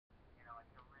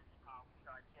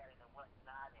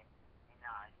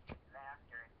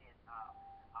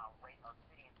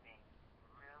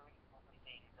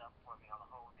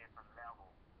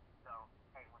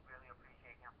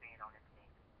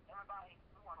everybody,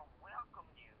 we want to welcome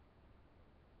you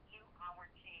to our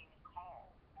team call.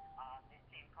 This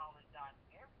team call is done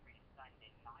every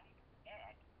Sunday night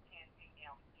at 10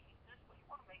 p.m. Eastern. So you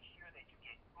want to make sure that you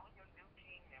get all your new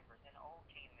team members and old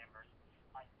team members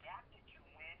adapted to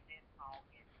when this call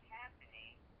is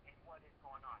happening and what is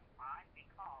going on. Why?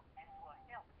 Because this will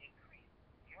help increase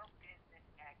your business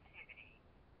activity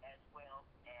as well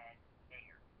as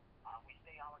theirs. We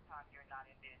say all the time you're not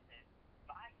in business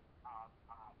by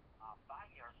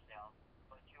yourself,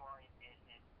 but you are in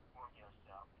business for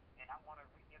yourself. And I want to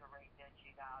reiterate that you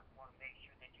guys want to make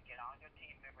sure that you get all your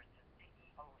team members to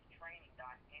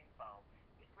ceostraining.info.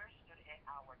 Get registered at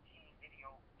our team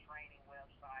video training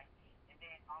website. And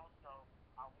then also,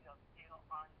 we are still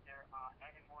under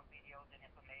adding more videos and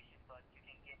information, but you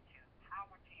can get to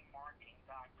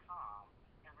powerteammarketing.com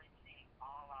and receive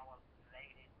all our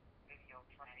latest video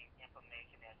training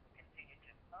information as we continue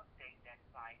to update that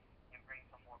site and bring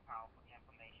some more powerful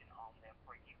information on there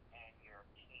for you and your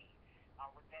team.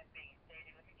 With that being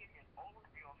stated, let me give you an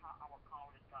overview of how our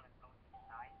call is going to go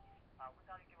tonight. We're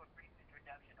going to give a brief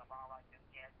introduction of all our new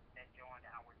guests that joined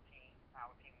our team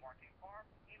marketing, or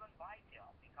even Vitel,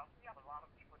 because we have a lot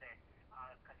of people that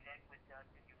connect with us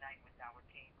and unite with our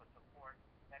team for support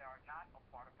that are not a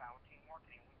part of our team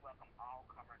marketing. We welcome all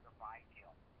comers of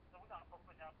Vitel. So we're going to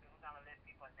open up and we're going to let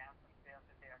people announce themselves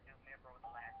if they're a new member over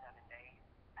the last 7 days.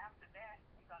 After that,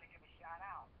 we're going to give a shout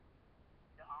out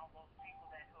to all those people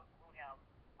who have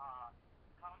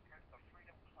conquered the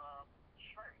Freedom Club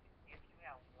shirt. If you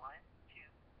have 1, 2,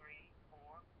 3,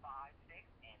 4, 5, 6,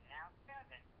 and now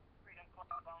 7 Freedom Club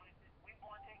bonuses, we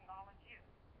want to acknowledge you.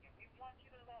 And we want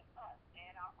you to let us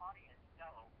and our audience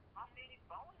know how many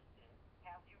bonuses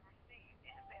have you received.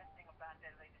 And the best thing about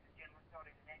that, ladies and gentlemen,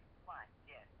 starting next month,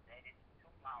 yes, that is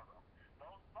tomorrow,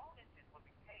 those bonuses will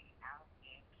be paid out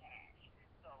in cash.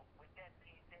 So with that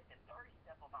being said, the third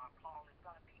step of our call is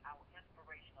going to be our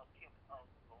inspirational tip of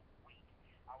the week.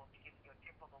 I will be giving you a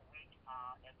tip of the week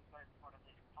as the first part of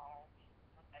this call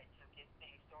to get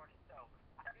things started. So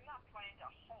I do not plan to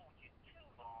hold you too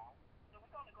long. So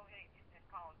we're going to go ahead and get this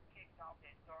call kicked off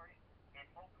and started and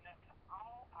open up to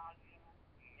all our new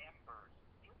members.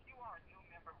 If you are a new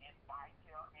member in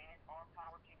Vitel and or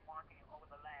Power Team Marketing over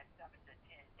the last 7 to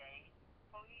 10 days,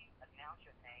 please announce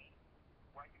your name,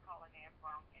 where you're calling in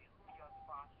from, and who your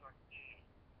sponsor is.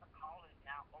 The call is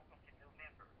now open to new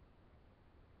members.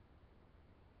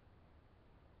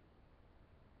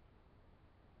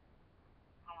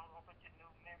 Call open to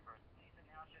new members. Please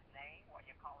announce your name, where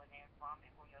you're calling in from,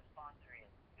 and who your sponsor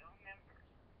is. New members.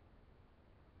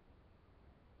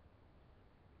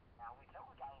 Now we know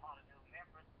we got a lot of new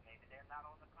members. Maybe they're not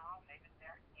on the call. Maybe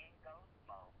they're in ghost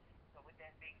mode. So with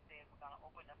that being said, we're going to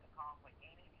open up the call for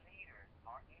any leaders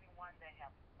or anyone that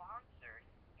have sponsored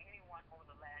anyone over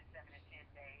the last 7 to 10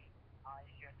 days.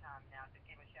 It's your time now to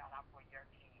give a shout out for your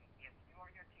team. If you or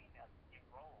your team has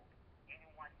enrolled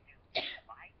anyone new in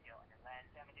Vitel in the last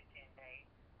 7 to 10 days,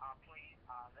 please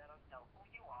let us know who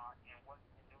you are and what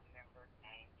the new member's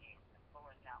name is. The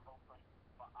floor is now open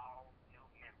for all new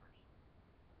members.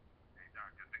 Hey,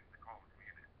 Doc, I think the call was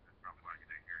muted. That's probably why you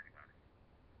didn't hear anybody.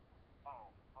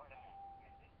 Oh, hold on.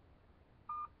 Is it?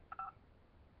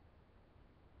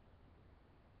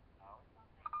 No, it's not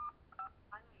there.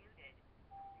 Unmuted.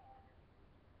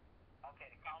 Okay,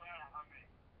 the call is now unmuted.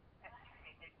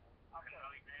 Okay.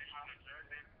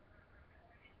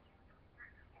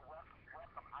 Welcome.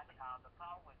 The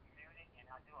call was muted, and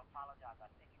I do apologize. I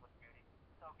think it was muted.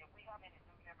 So if we have any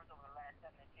new members over the last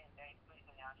 7 to 10 days, please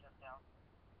announce yourself.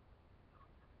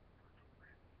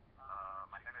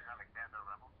 My name is Alexander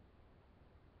Ramos.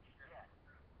 Yes.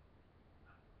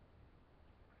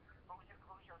 Who's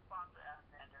your sponsor,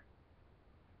 Alexander?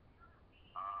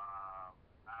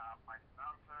 My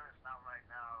sponsor is not right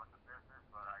now in the business,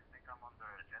 but I think I'm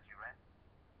under Jesse Red.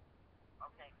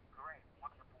 Okay, great.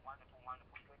 Wonderful, wonderful,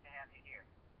 wonderful. Good to have you here.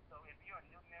 So if you're a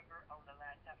new member over the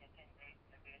last 7 to 10 days in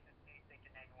the business, please state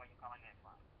your name and where you're calling in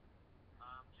from.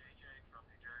 I'm JJ from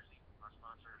New Jersey. My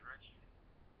sponsor is Rich.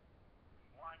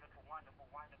 Wonderful, wonderful,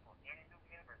 wonderful. Any new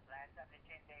members last 7 to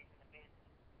 10 days in the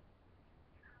business?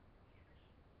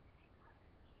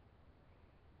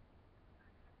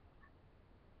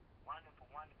 Wonderful,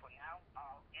 wonderful. Now,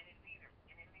 any leaders,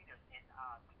 and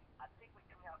I think we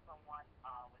do have someone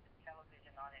with the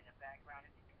television on in the background.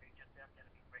 If you can mute yourself,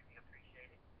 that'll be greatly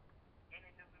appreciated. Any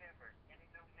new members,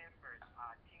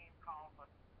 team call for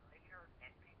leaders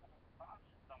and people who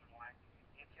sponsor someone.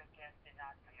 If your guest did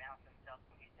not announce themselves,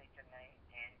 please state your name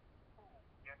and who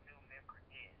your new member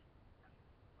is.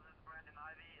 This is Brandon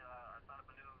Ivy. I signed up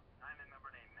a new 9-man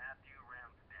member named Matthew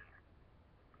Ramsden.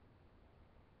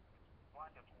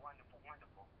 Wonderful, wonderful.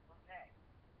 Wonderful. Who's next?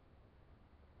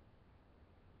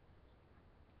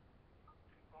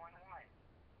 Going once,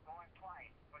 going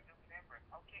twice for new members.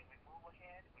 Okay, we move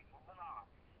ahead, we move along.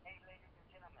 Hey, ladies and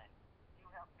gentlemen, you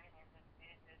have been in this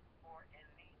business for at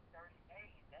least 30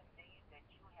 days. That means that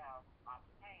you have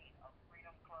obtained a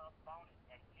Freedom Club bonus,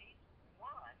 at least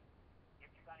one.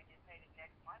 If you're going to get paid it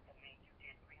next month, that means you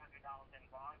did $300 in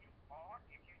volume, or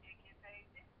if you did get paid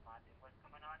this month and what's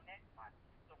coming on next month.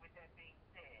 So with that being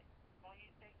said,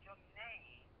 please state your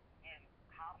name and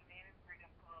how many Freedom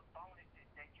Club bonuses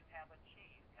that you have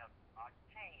achieved, have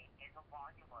obtained in the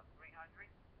volume of 300,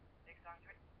 600,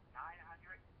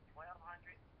 900,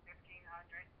 1200,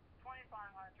 1500,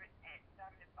 2500, and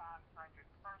 7500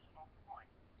 personal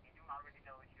points. And you already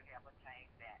know if you have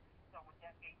attained that. So with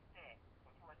that being said,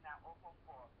 the floor is now open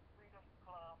for Freedom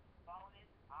Club bonus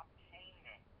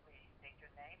obtainment. Please state your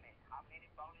name and how many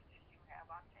bonuses you have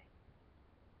obtained.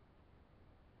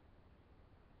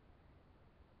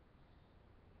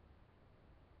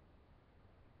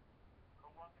 Who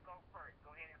wants to go first?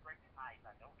 Go ahead and break the ice.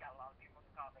 I know we got a lot of people on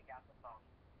the call. They got the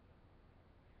bonus.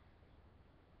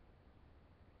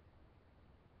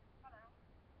 Hello.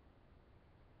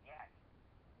 Yes.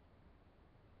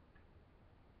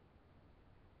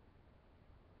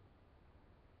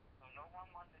 So no one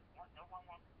wants to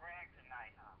brag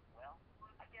tonight, huh? Well,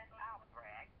 I guess I'll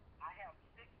brag. I have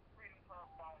 6 Freedom Club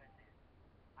bonuses.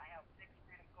 I have 6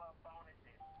 Freedom Club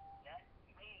bonuses. That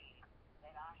means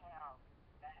that I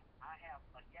have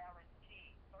a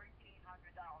guaranteed $1,300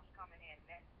 coming in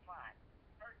next month.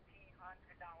 $1,300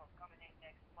 coming in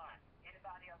next month.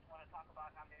 Anybody else want to talk about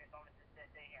how many bonuses that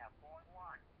they have? Going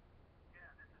once. Yeah,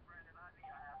 this is Brandon Ivy.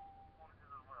 I have bonuses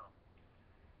as well.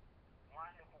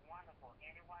 Wonderful, wonderful.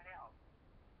 Anyone else?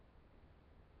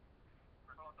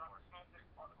 Hello, Dr. Smith.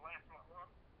 Lance Monroe.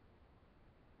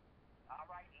 All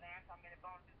right, Lance, how many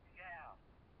bonuses do you have?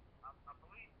 I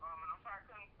believe, and I'm sorry I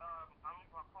couldn't, I moved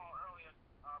my call earlier,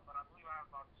 but I believe I have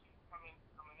about 2 coming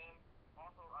in.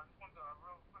 Also, I just wanted to,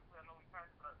 real quickly, I know we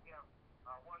passed, but we have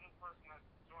one new person that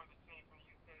joined the team from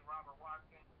the UK, Robert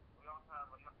Watson. We also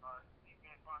have, he's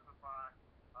being sponsored by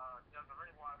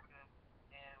Desiree Watson,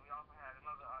 and we also had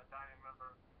another diamond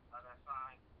member that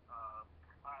signed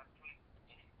last week,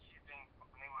 and she's being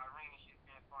named Irene, and she's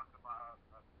being sponsored by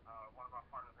one of our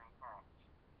partners named Carl.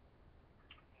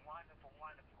 Wonderful,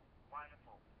 wonderful,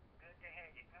 wonderful. Good to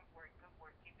have you. Good work, good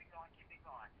work. Keep it going, keep it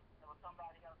going. There was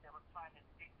somebody else that was trying to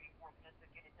speak before Mr.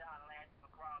 Get It Done, Lance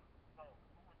McCraw spoke.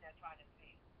 Who was that trying to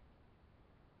speak?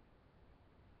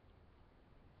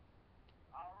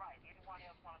 All right. Anyone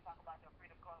else want to talk about their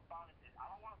Freedom Club bonuses? I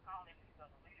don't want to call any of these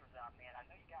other leaders out, man. I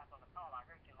know you guys on the call. I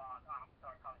heard you log on. I'm going to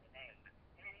start calling your names.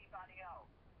 Anybody else?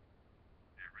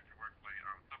 Yeah, Richard Worksley.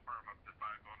 So far I'm up to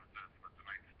 5 bonuses, but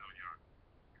tonight's still young.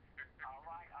 All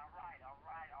right, all right, all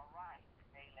right, all right.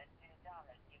 Hey, let's get it done.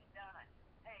 Let's get it done.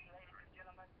 Hey, ladies and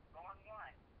gentlemen, going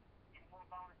once. Any more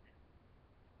bonuses?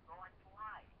 Going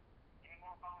twice. Any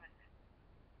more bonuses?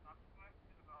 Dr. Smith,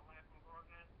 this is Lance Monroe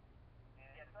again.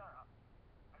 Yes, sir.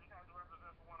 I just have to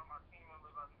represent for one of my team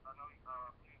members. I know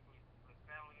he's with his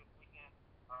family this weekend,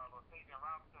 Latavian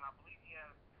Robinson. I believe he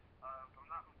has, if I'm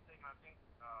not mistaken, I think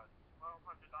 $1,200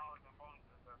 in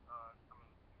bonuses that's coming.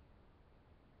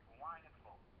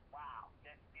 Wonderful. Wow,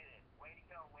 that's good. Way to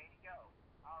go, way to go.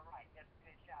 All right, that's a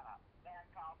good shout out. Last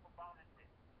call for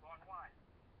bonuses. Going once,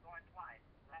 going twice.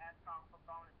 Last call for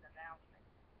bonus announcement.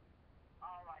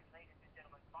 All right, ladies and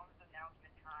gentlemen, bonus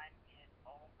announcement time is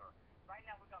over. Right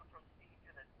now, we're going to proceed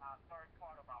to the third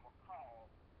part of our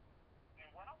call. And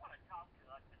what I want to talk to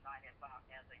us tonight about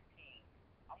as a team,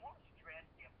 I want to stress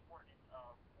the importance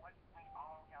of what we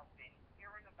all have been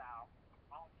hearing about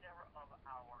on several of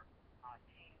our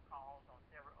team calls, on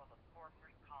several of the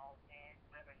corporate calls and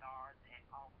webinars, and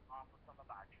on some of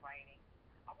our training.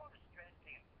 I want to stress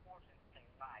the importance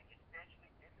tonight, especially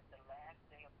this is the last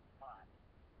day of the month.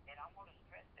 And I want to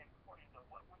stress the importance of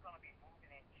what we're going to be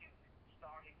moving into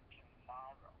starting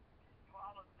tomorrow. You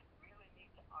all really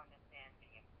need to understand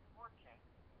the importance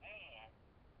and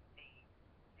the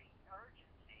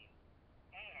urgency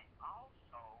and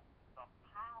also the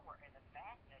power and the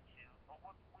magnitude of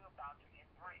what we're about to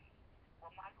embrace.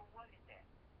 Well, Michael, what is that?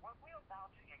 What we're about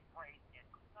to embrace is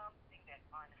something that's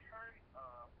unheard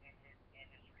of in this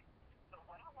industry. So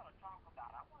what I want to talk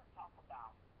about,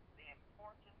 the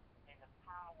importance and the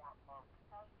power of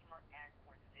customer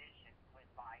acquisition with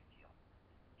Vitale.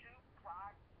 Two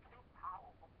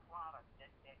powerful products that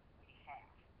we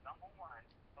have. Number one,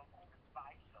 of course,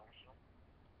 Social,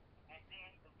 and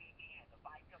then the VBN, the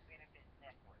Vitale Benefits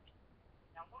Network.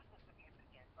 Now, what's the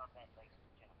significance of that, ladies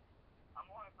and gentlemen? I'm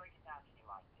going to break it down to you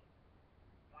like this.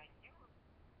 When you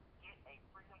get a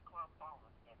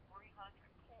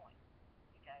points,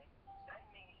 okay, that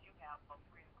means you have a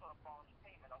Freedom Club bonus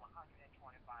payment of $125.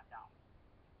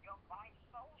 Your Bite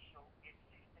Social is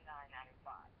 $69.95.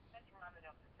 Let's round it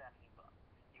up to 70 bucks.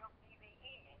 Your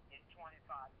BBN is $25.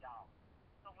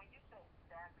 So when you say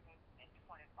 70 and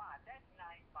 25, that's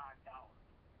 $95.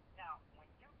 Now, when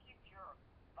you get your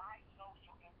Bite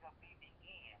Social in your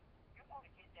BBN, you want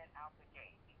to get that out the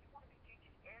gate. And you want to be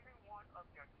teaching every one of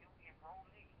your new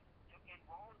enrollees to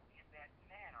enroll in that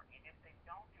manner. And if they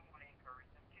don't, you want to encourage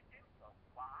them to do so.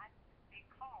 Why?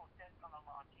 Because that's going to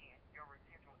lock in your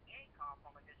residual income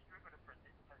from a distributor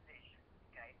position,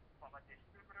 okay? From a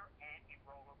distributor and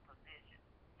enroller position.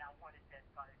 Now, what is that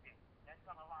going to do? That's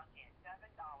going to lock in $7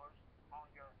 on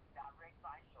your direct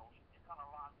buy social. It's going to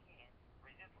lock in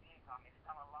residual income. It's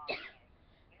going to lock in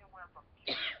anywhere from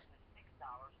 $2 to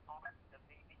 $6 on the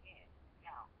BBN.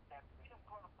 Now, that Freedom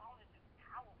Club bonus is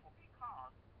powerful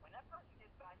because when that person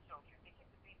gets buy social, they get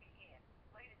the BBN.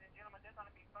 Ladies and gentlemen, there's going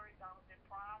to be $30 in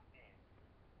profit.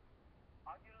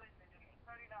 Are you listening to me?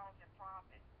 $30 in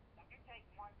profit. When you take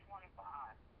 125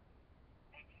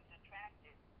 and you subtract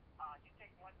it, you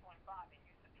take 125 and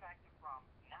you subtract it from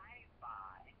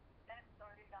 95, that's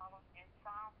 $30 in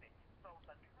profit. So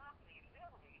the company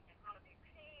literally is going to be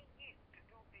paying you to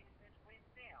do business with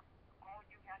them. All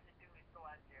you have to do is go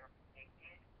out there and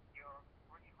get your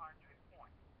 300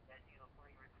 points. That's either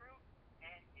free recruit,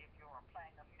 and if you're a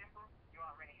platinum member, you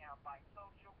already have Bite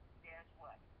Social. Guess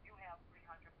what? You have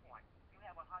 300 points. You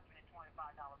have $125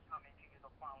 coming to you the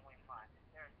following month.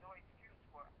 There's no excuse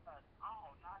for us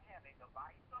all not having the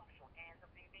Bite Social and the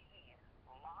BBN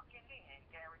locking in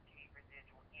guaranteed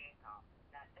residual income.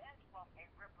 Now, that's from a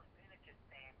representative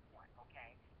standpoint,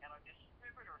 okay, and a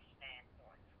distributor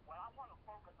standpoint. What I want to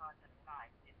focus on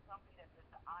tonight is something that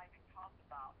Mr. Ivy talked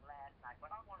about last night,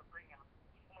 but I want to bring it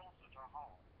closer to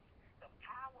home. The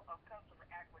power of customer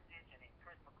acquisition, and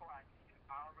Chris McCoy, you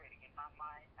already in my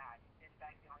mind eye. You're sitting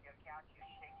back there on your couch, you're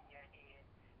shaking your head.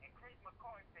 And Chris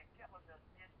McCoy's been telling us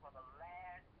this for the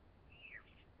last year.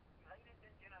 Ladies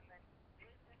and gentlemen,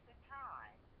 this is the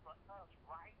time for us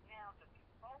right now to be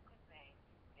focusing.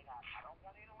 And I don't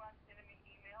want anyone sending me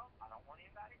emails. I don't want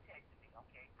anybody texting me,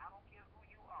 okay? I don't care who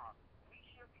you are. We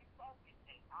should be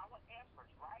focusing our efforts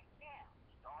right now,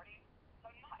 starting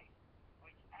tonight,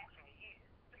 which actually is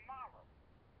tomorrow.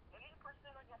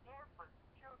 80% of your effort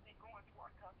should be going toward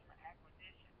customer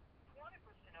acquisition.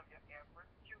 20% of your effort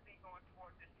should be going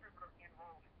toward distributor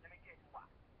enrollment. Let me tell you why.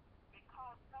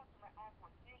 Because customer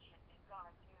acquisition is going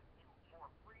to give you more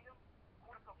freedom,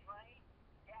 quicker money,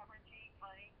 guaranteed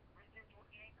money, residual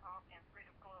income, and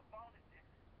Freedom Club bonuses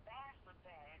faster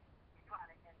than you try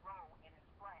to enroll and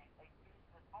explain a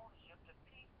business ownership to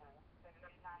people that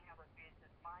may not have a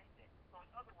business mindset. So in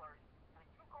other words, when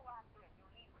you go out there and you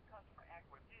lead with customer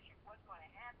acquisition, what's going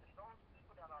to happen, those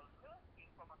people that are looking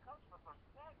from a customer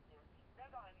perspective,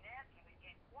 they're going to naturally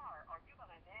inquire, are you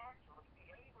going to naturally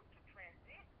be able to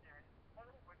transition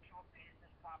over to a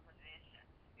business proposition?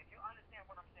 If you understand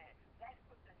what I'm saying, let's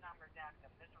put the numbers out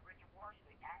there. Mr. Richard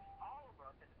Worsley asked all of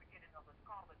us at the beginning of this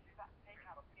call that you got to take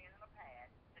out a pen and a pad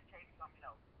to take some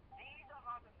notes. These are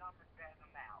how the numbers bear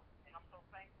them out. And I'm so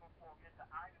thankful for Mr.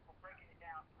 Ivy for breaking it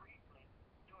down briefly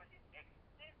during his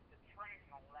extensive training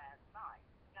on last night.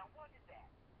 Now, what is that?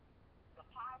 The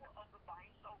power of the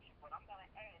buying social, but I'm going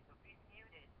to add the be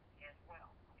muted as well,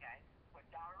 okay, for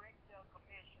direct sale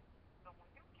commission. So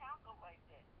when you calculate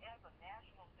that as a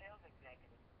national sales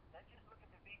executive, let's just look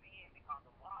at the BBN because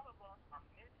a lot of us are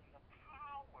missing the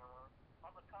power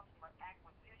of the customer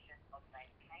acquisition of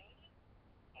maintaining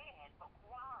and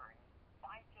acquiring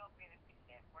Vital Benefit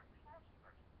Network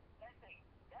customers.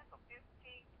 That's a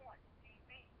 15-point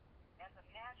CV. As a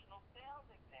national sales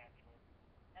executive,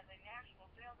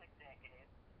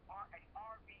 or an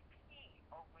RVP,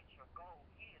 of which your goal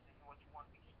is and what you want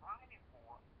to be striving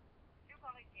for, you're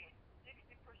going to get 60%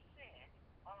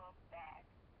 of that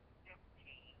 15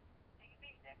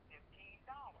 CV. That's $15.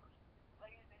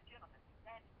 Ladies and gentlemen,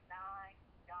 that's $9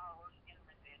 in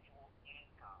residual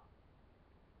income.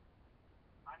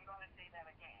 I'm going to say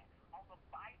that again. On the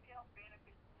Vital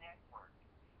Benefits Network,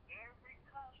 every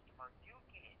customer you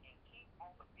get and keep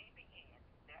on the BBN,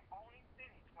 they're only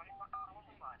spending $25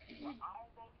 a month for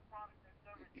all those products and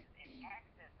services and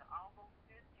access to all those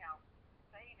discounts,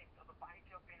 savings of the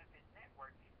Vital Benefits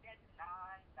Network. That's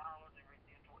 $9 in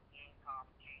residual income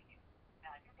to you.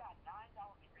 Now, you got $9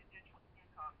 in residual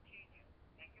income to you,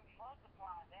 and you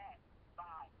multiply that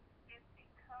by 50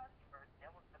 customers.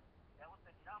 That was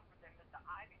the number that Mr.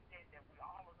 Ivy said that we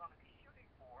all are going to be shooting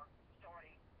for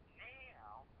starting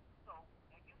now. So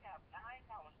when you have $9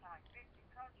 times 50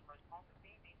 customers on the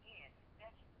BBN,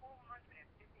 that's $450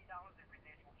 in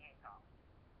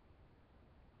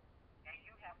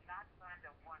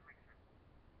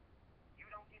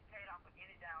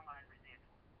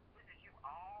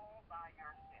all by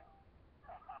yourself.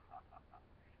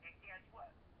 And guess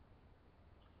what?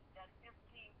 That 15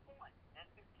 points, that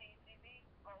 15 CV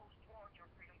goes towards your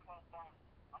Freedom Club bonus.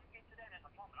 I'm going to get to that in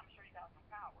a moment. I'm sure you got some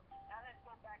power. Now let's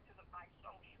go back to the Vice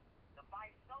Social. The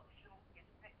Vice Social is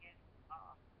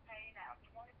paying out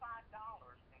 $25,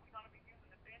 and we're going to be using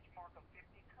the benchmark of 50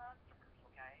 customers,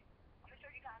 okay? I'm going to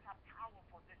show you guys how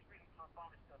powerful this Freedom Club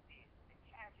bonus stuff is. The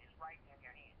cash is right in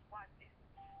your hands. Watch this.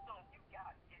 So if you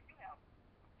have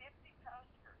 50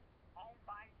 customers on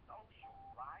Vice Social,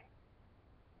 right?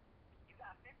 You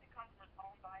got 50 customers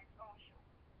on Vice Social.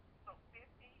 So 50,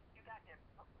 you got that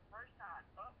first time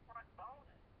upfront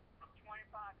bonus of $25.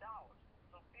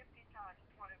 So 50 times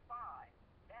 25,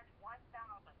 that's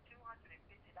 $1,250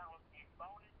 in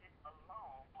bonuses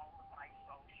alone on the Vice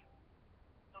Social.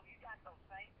 So you got those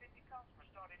same 50 customers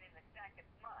started in the second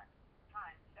month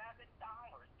times $7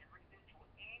 in residual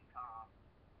income.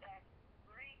 That's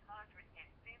 $350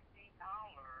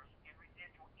 in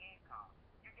residual income.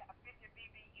 You got 50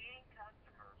 BBN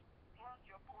customers plus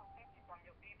your 450 from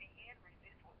your BBN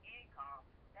residual income.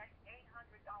 That's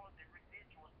 $800 in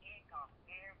residual income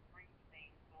every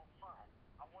single month.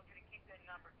 I want you to keep that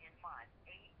number in mind.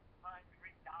 $800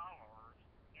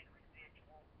 in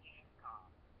residual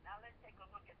income. Now let's take a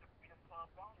look at the Freedom Club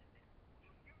bonuses.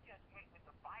 If you just went with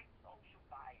the Vice Social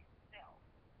by itself,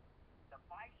 the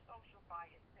Vice Social by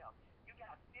itself, you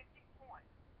got 50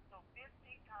 points. So 50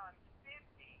 times 50,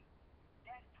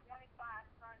 that's 2,500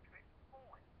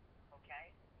 points.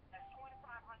 Okay? That's 2,500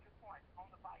 points on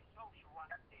the Vice Social right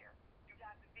up there. You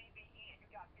got the BBN. You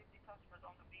got 50 customers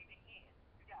on the BBN.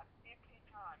 You got 50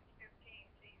 times 15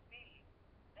 CV.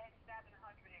 That's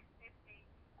 750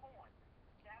 points.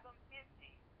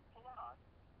 750 plus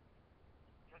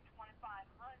your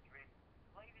 2,500,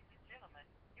 ladies and gentlemen,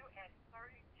 you're at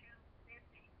 3,250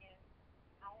 in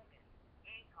bonus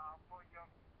income for your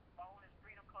bonus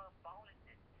Freedom Club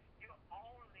bonuses. You're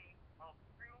only a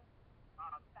few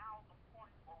thousand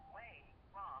points away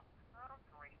from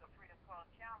conquering the Freedom Club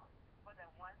challenge for that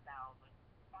 $1,500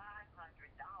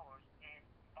 in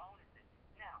bonuses.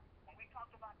 Now, when we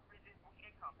talked about the residual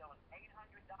income, that was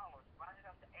 $800, rounded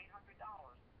up to $800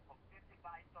 for 50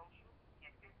 Vice Social and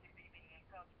 50 BBN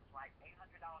customers, right?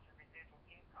 $800 in residual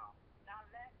income. Now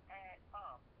let's add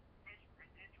up this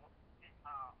residual, this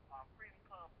Freedom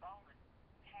Club bonus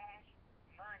cash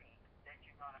money that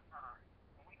you're gonna earn.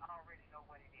 And we already know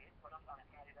what it is, but I'm gonna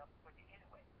add it up for you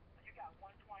anyway. So you got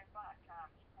 125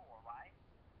 times 4, right?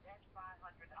 That's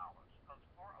 $500 because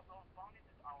 4 of those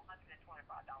bonuses are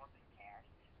 $125 in cash.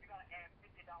 You're gonna add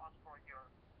 $50 for your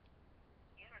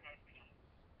internet fee.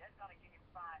 That's gonna give you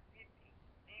 $550.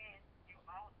 Then you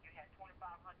had 2,500,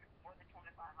 more than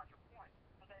 2,500 points.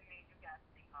 So that means you got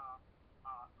the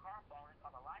car bonus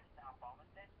or the lifestyle bonus.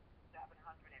 That's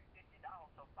 $750.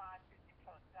 So 550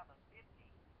 plus 750,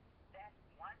 that's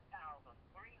 $1,300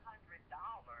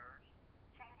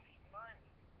 cash money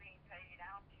being paid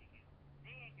out to you.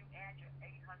 Then you add your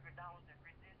 $800 in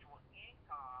residual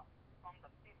income from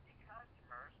the 50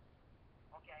 customers.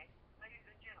 Okay, ladies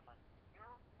and gentlemen,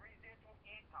 your residual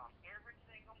income every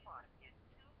single month is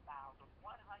 $2,100.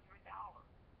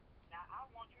 Now, I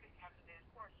want you to answer this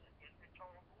question. It's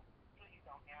rhetorical. Please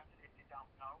don't answer it if you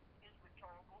don't know. It's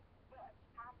rhetorical. But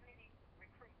how many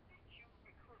recruits did you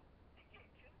recruit to get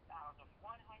 $2,100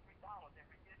 in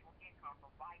residual income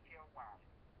from Vital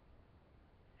Wireless?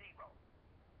 0.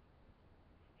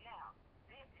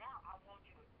 Now I want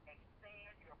you to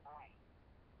expand your brain.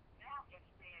 Now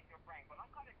expand your brain. But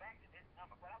I'm coming back to this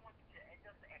number, but I want you to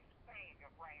just expand your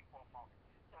brain for a moment.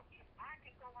 So if I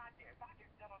can go out there, if I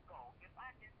can set a goal,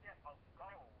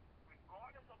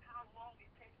 regardless of how long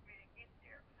it takes me to get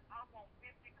there, I want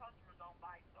 50 customers on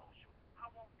Vice Social. I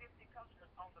want 50 customers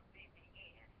on the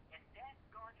BBN. And that's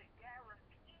going to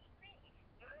guarantee me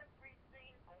every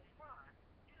single month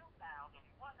 $2,100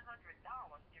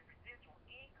 in residual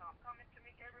income coming to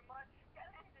me every month. Yeah,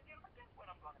 ladies and gentlemen, guess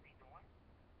what I'm going to be doing?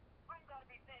 I'm going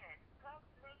to be saying,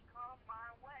 customers come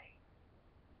my way.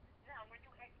 Now, when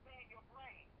you expand your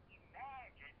brain,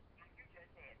 imagine if you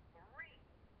just had 3,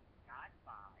 not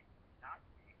 5, not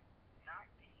 6, not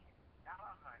 10, not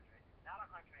 100, not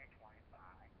 125,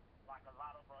 like a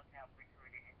lot of us have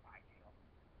recruited in Vital.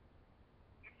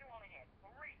 If you only had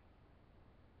 3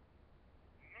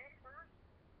 members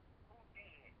who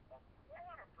did 0.25%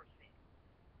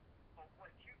 of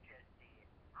what you just did,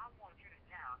 I want you to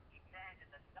now imagine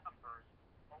the numbers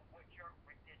of what your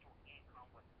residual income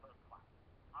would look like.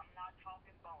 I'm not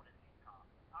talking bonus income.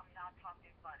 I'm not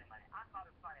talking funny money. I call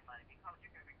it funny money because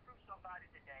you can recruit somebody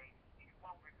today and you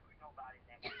won't recruit nobody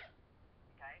next week.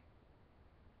 Okay?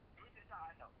 This is how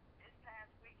I know. This past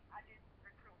week, I did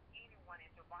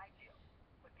Vitals.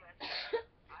 But guess what?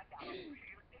 I got a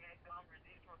real daggone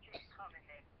residual check coming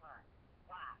next month.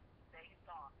 Why? Based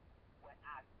on what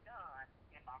I've done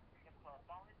in my Freedom Club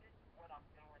bonuses, what I'm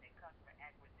doing in customer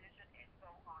acquisition, and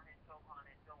so on and so on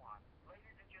and so on.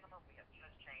 Ladies and gentlemen, we have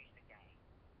just changed the game.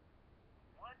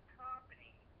 What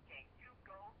company can you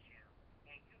go to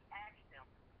and you ask them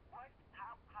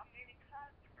how many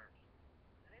customers,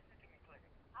 listen to me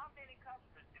clearly, how many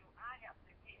customers do I have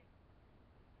to get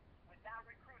without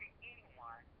recruiting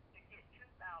anyone to get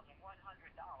 $2,100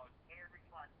 every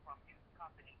month from you,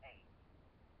 Company A?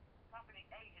 Company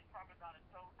A is probably going to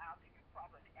throw out to you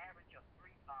probably an average of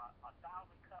 1,000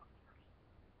 customers.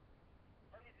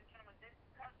 Ladies and gentlemen, this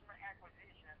customer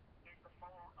acquisition is the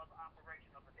mode of operation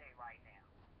of the day right now.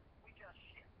 We just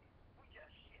shifted.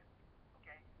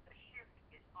 Okay? The shift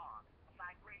is on. The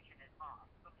migration is on.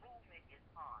 The movement is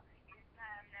on. It's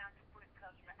time now to put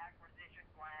customer acquisition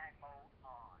grind mode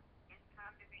on. It's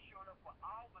time to be showed up for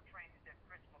all the trainings that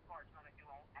Chris McCart is going to do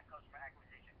on customer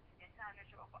acquisition. It's time to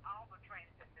show up for all the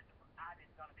trainings that Mr. Ivan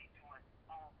is going to be doing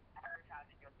on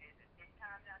advertising your business. It's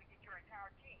time now to get your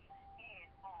entire team in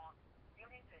on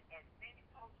getting to as many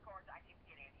postcards I can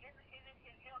get in.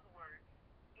 In other words,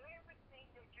 everything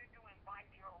that you're doing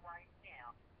Vitero right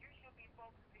now, you should be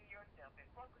focusing yourself and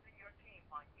focusing your team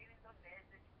on getting the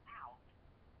message out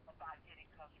about getting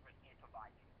customers into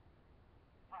Vitero.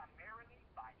 Primarily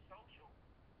by social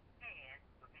and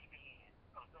the VBN,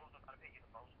 because those are going to pay you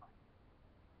the most money.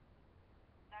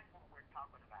 That's what we're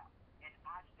talking about. And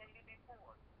I stated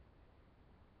before,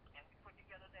 and we put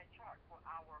together that chart for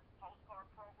our postcard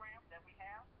program that we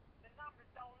have, the numbers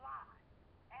don't lie.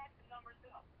 Add the numbers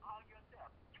up all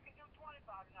yourself. You can do 25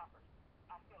 numbers.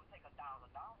 I still take $1,000.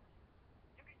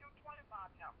 You can do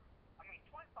 25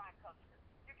 customers.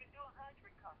 You can do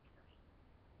 100 customers.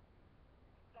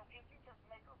 So if you just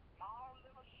make a small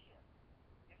little shift,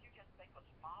 if you just make a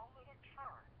small little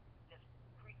turn, just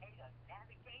create a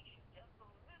navigation just a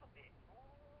little bit,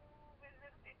 move it a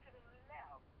little bit to the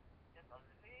left, just a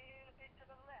little bit to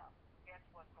the left, guess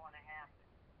what's going to happen?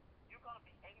 You're going to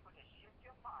be able to shift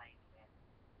your mindset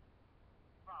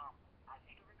from I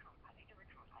need to recruit, I need to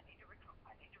recruit, I need to recruit,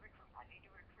 I need to recruit, I need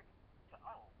to recruit, to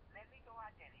let me go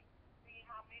out there and see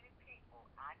how many people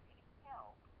I can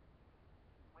help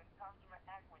with customer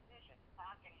acquisition, how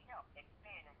I can help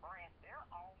expand and brand their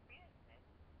own business,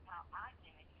 how I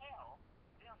can help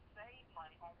them save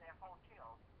money on their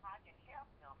hotels, how I can help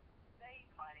them save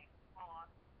money on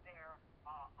their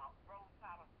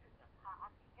roadside assistance, how I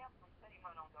can help them save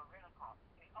money on their rental car.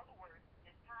 In other words,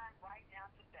 it's time right now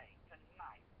today,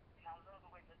 tonight, and I love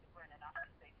the way Mr. Brennan, I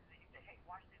say to you, say, hey,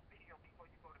 watch this video before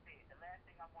you go to bed. The last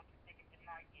thing I want you thinking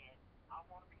tonight is, I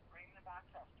want to be dreaming about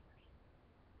customers,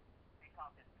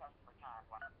 because it's customer time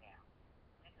right now.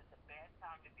 This is the best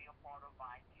time to be a part of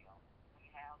ITL. We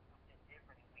have something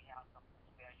different and we have something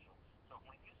special. So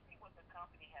when you see what the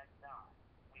company has done,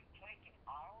 we've taken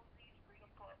all these Freedom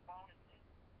Club bonuses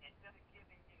instead of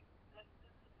giving you, let's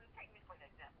take me for an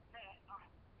example.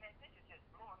 Man, this is just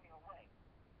blowing me away.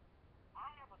 I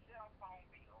have a cell phone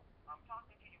bill. I'm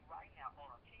talking to you right now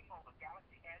on a T-Mobile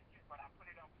Galaxy S2, but I put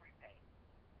it on prepaid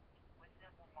with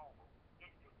Simple Mobile.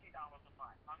 It's $50 a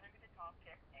month. Unlimited talk,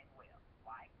 text, and web.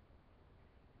 Right?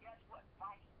 Guess what?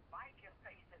 Vitals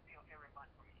pays that bill every month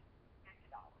for me.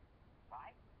 $50.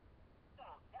 Right? So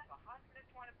that's $125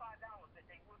 that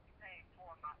they would be paying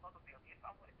for my other bill. If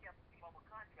I would have kept the T-Mobile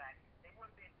contract, they would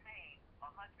have been paying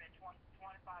 $125,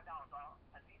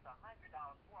 at least $100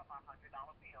 for my $100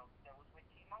 bill that was with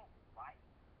T-Mobile. Right?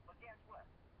 But guess what?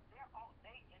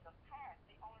 They in the past,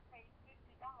 they only paid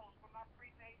 $50 for my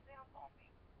prepaid cell phone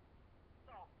bill.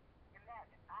 So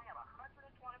imagine, I have $125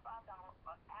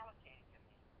 allocated to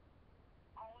me.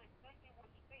 Only $50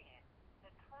 was spent.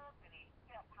 The company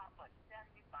kept how much?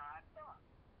 $75.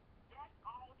 That's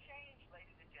all changed,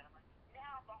 ladies and gentlemen.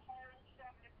 Now the whole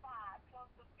 75 plus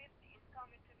the 50 is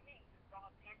coming to me. The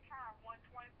entire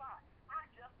 125. I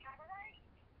just got a raise.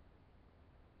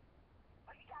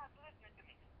 Are you guys listening to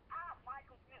me?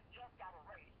 Michael Smith just got a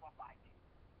raise from Biden.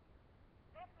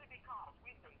 Simply because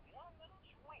we made one little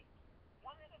swing,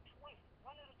 one little twist,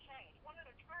 one little change, one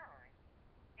little turn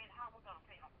in how we're going to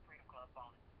pay off the Freedom Club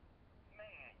bonus.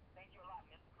 Man, thank you a lot,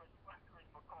 Mr. Chris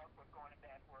McCall, for going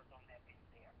back for us on that piece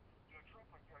there. You're a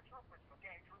trooper, you're a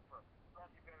game trooper.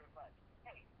 Love you very much.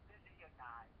 Hey, listen here,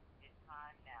 guys. It's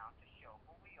time now to show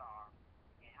who we are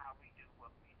and how we do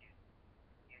what we do.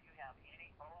 If you have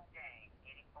any old game,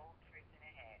 any old tricks in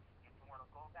the hat, if you want to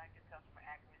go back to customer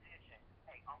acquisition,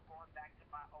 hey, I'm going back to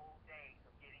my old days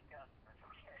of getting customers,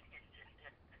 okay?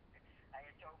 I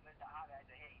had told Mr. Otter, I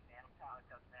said, hey, man, I'm tired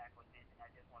of customer acquisition. I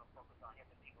just want to focus on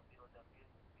helping people build up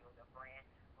business. brand.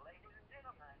 Ladies and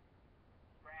gentlemen,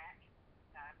 scratch,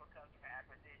 time for customer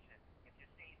acquisition. If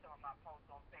you've seen some of my posts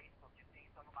on Facebook, you've seen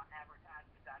some of my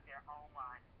advertisements out there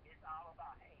online, it's all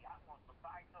about, hey, I want some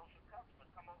buy social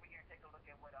customers. Come over here and take a look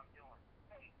at what I'm doing.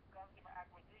 Hey, customer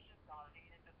acquisition is going to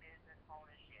lead into business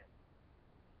ownership.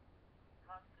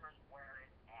 Customers where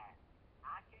it's at.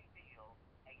 I can build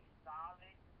a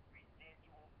solid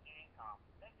residual income.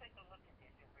 Let's take a look at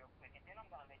this here real quick, and then I'm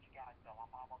going to let you guys go.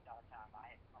 I'm almost out of time.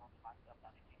 I had promised myself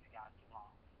not to keep you guys too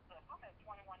long. So if I'm at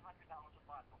 $2,100 a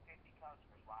month for 50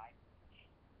 customers, right?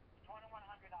 $2,100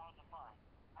 a month.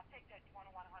 I take that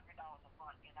 $2,100 a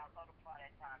month and I multiply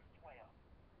that times 12.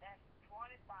 That's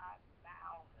 $25,200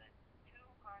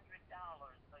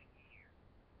 a year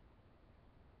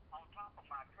on top of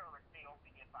my current COB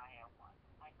if I have one.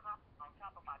 On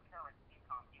top of my current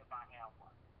income if I have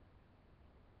one.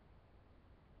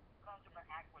 Customer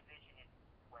acquisition is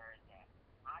where it's at.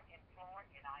 I implore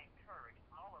and I encourage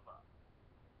all of us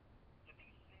to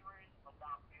be serious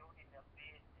about building the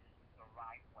business the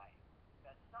right way.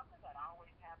 That's something that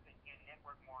always happens in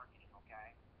network marketing,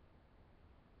 okay?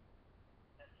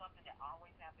 That's something that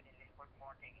always happens in network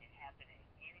marketing and happens in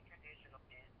any traditional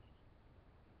business.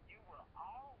 You will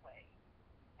always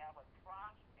have a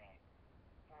prospect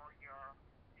for your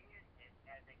business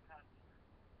as a customer.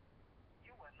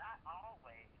 You will not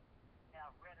always have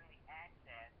readily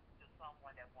access to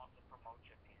someone that wants to promote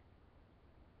your business.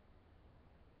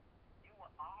 You will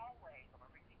always, I'm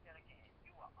going to repeat that again,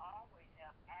 you will always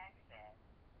have access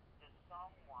to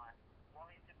someone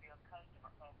wanting to be a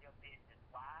customer of your business.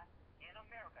 Why? In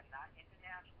America, not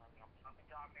internationally. I'm talking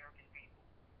to our American people.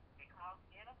 Because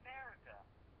in America,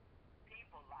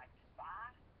 people like to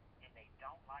buy and they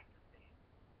don't like to sell.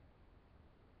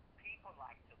 People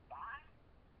like to buy,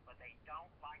 but they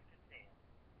don't like to sell.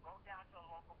 Go down to a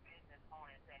local business owner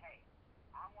and say, hey,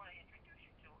 I want to introduce you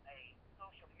to a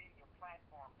social media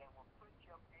platform that will put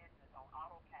your business on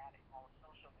autopilot on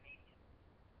social media.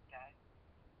 Okay?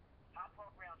 My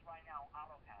program's right now on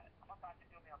autopilot. I'm about to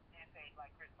do me a fan page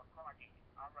like Chris McCarthy.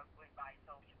 I went by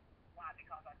social. Why?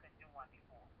 Because I couldn't do one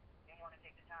before. Didn't want to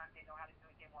take the time, didn't know how to do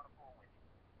it, didn't want to fool with it.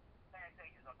 Fan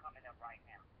pages are coming up right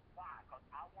now. Why? Because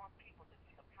I want people to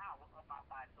see the power of my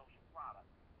buy social product.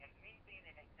 And me being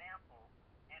an example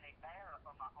and a bearer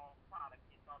of my own product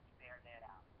is going to bear that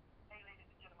out. Hey, ladies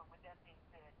and gentlemen, with that being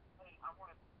said, hey, I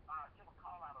want to give a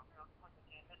call out real quick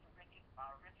again. Mr.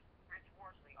 Rich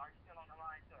Worsley, are you still on the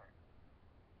line, sir?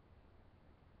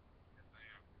 Yes, I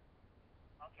am.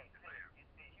 Okay, good.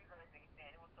 You heard me,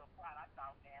 man. It was so quiet. I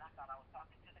thought I was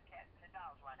talking to the cats and the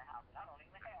dogs around the house, and I don't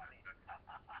even have it.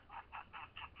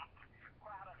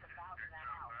 Quiet as a mouse in the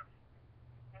house.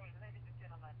 Hey, ladies and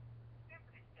gentlemen,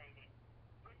 simply stated,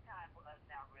 it's time for us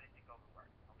now really to go to work,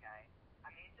 okay?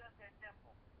 I mean, it's just that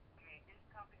simple. I mean, this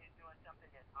company is doing something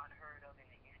that's unheard of in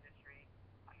the industry.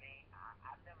 I mean,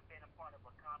 I've never been a part of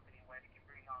a company where they can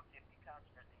bring on 50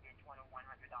 customers and get $2,100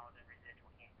 in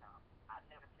residual income. I've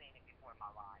never seen it before in my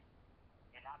life.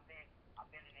 And I've been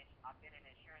an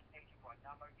insurance agent for a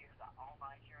number of years. I own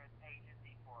my insurance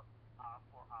agency for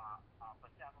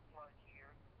 7+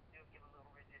 years. Still get a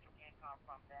little residual income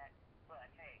from that. But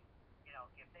hey, you know,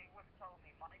 if they would have told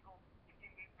me, Michael, if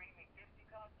you can bring me 50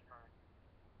 customers,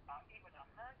 even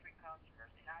 100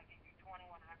 customers, and I give you $2,100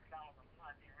 a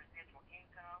month in residual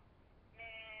income,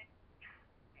 man,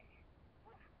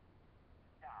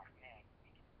 oh man,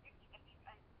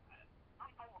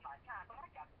 I'm over my time, but I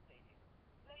got to say this,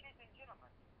 ladies and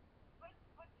gentlemen,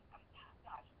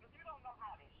 gosh, if you don't know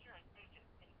how the insurance agent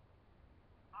thinks,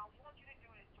 I want you to do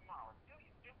this tomorrow. Do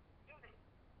this.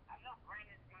 I know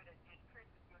Brandon's good at this, Chris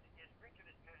is good at this, Richard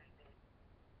is good at this.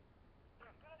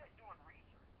 They're good at doing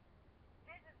research.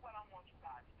 This is what I want you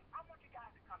guys to do. I want you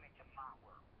guys to come into my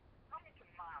world. Come into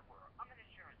my world. I'm an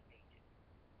insurance agent.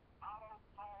 Auto,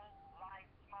 home, life,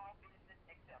 small business,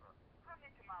 etc. Come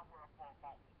into my world for a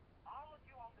moment. All of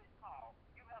you on this call,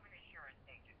 you have an insurance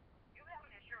agent. You have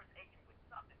an insurance agent with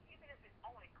something, even if it's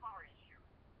only car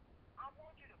insurance. I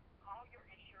want you to call your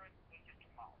insurance agent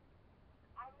tomorrow.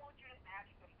 I want you to ask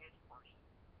them this question.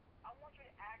 I want you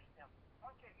to ask them,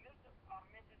 okay, Mr. or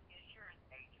Mrs. Insurance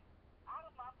Agent, out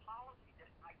of my policy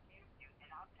that I give you, and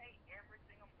I pay every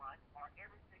single month, or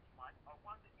every 6 months, or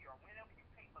once a year, or whenever you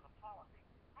pay for the policy,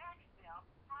 ask them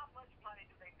how much money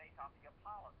do they make off of your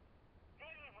policy.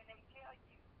 Then when they tell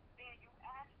you, then you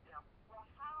ask them, well,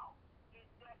 how is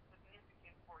that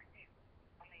significant for you?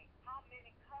 I mean, how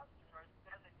many customers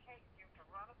does it take you to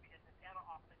run a business, and an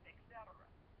office, etc.?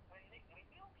 When you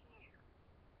hear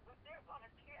what they're going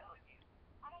to tell you,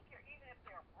 I don't care even if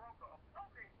they're a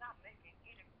broker is not making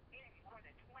any more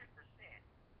than 20%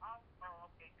 off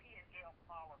of a P&L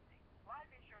policy.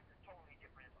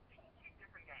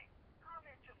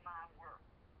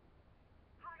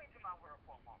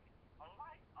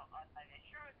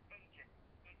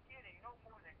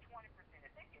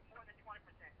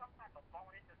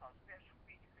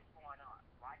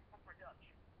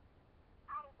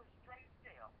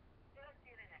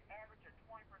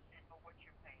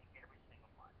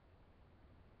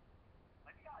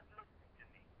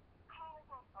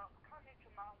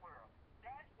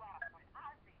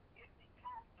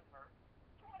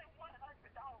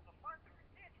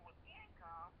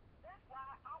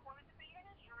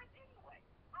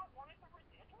 I wanted the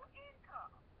residual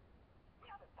income.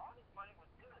 Yeah, the bonus money was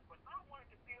good, but I wanted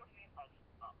to build me a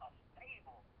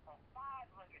stable of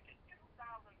 500 to 2,000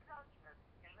 customers.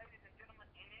 And ladies and gentlemen,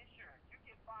 in insurance, you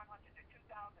get 500 to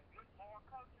 2,000 good more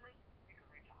customers, you can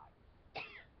retire.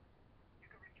 You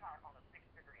can retire on a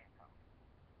six-figure income.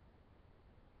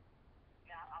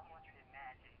 Now, I want you to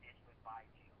imagine this with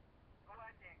Vitell. Go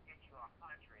out there and get you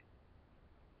 100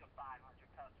 to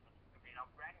 500 customers. You know,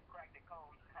 Brandon cracked the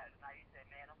code last night. He said,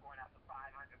 man, I'm going out to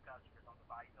 500 customers on the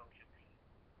Vitell team.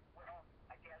 Well,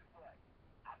 I guess what?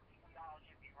 I think we all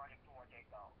should be running towards that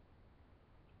goal.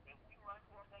 If we run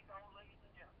towards that goal, ladies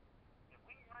and gentlemen, if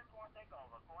we run towards that goal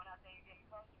of going out there and getting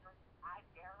customers, I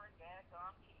guarantee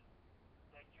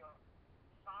that your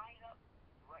sign-up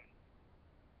rate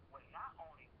will not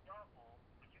only double,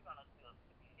 but you're going to see a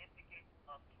significant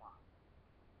upslide.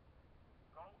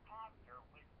 Go after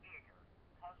with vigor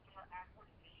customer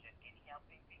acquisition and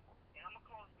helping people. And I'm going to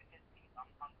close with this piece. I'm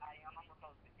going to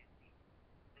close with this piece.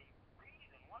 The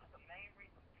reason, one of the main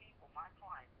reasons people, my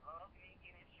clients, love me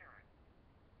in insurance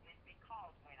is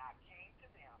because when I came to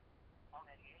them on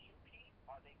an initial piece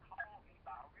or they called me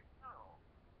by referral,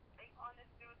 they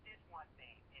understood this one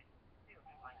thing and still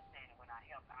do understand it when I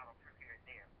help out or prepare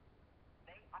there.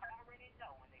 They already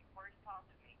know when they first talk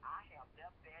to me, I have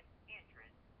their best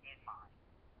interest in mind.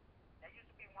 That used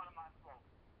to be one of my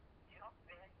slogans. Your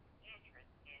best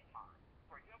interest in mind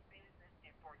for your business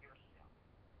and for yourself.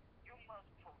 You must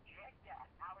project that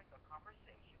out of the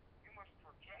conversation. You must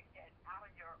project that out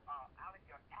of your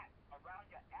around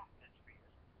your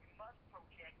atmospheres. You must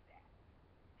project that.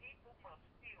 People must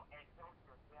feel as though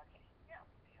you're there to help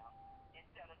them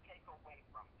instead of take away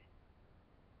from them.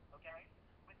 Okay?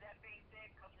 With that being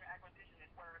said, customer acquisition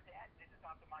is where it's at. This is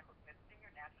Dr. Michael Smith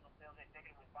Sr., National Sales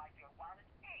Executive with Vitell Wireless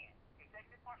and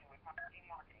Executive Partner with Power Team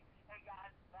Marketing. Hey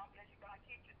guys, God bless you. God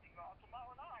keep you. See you all tomorrow.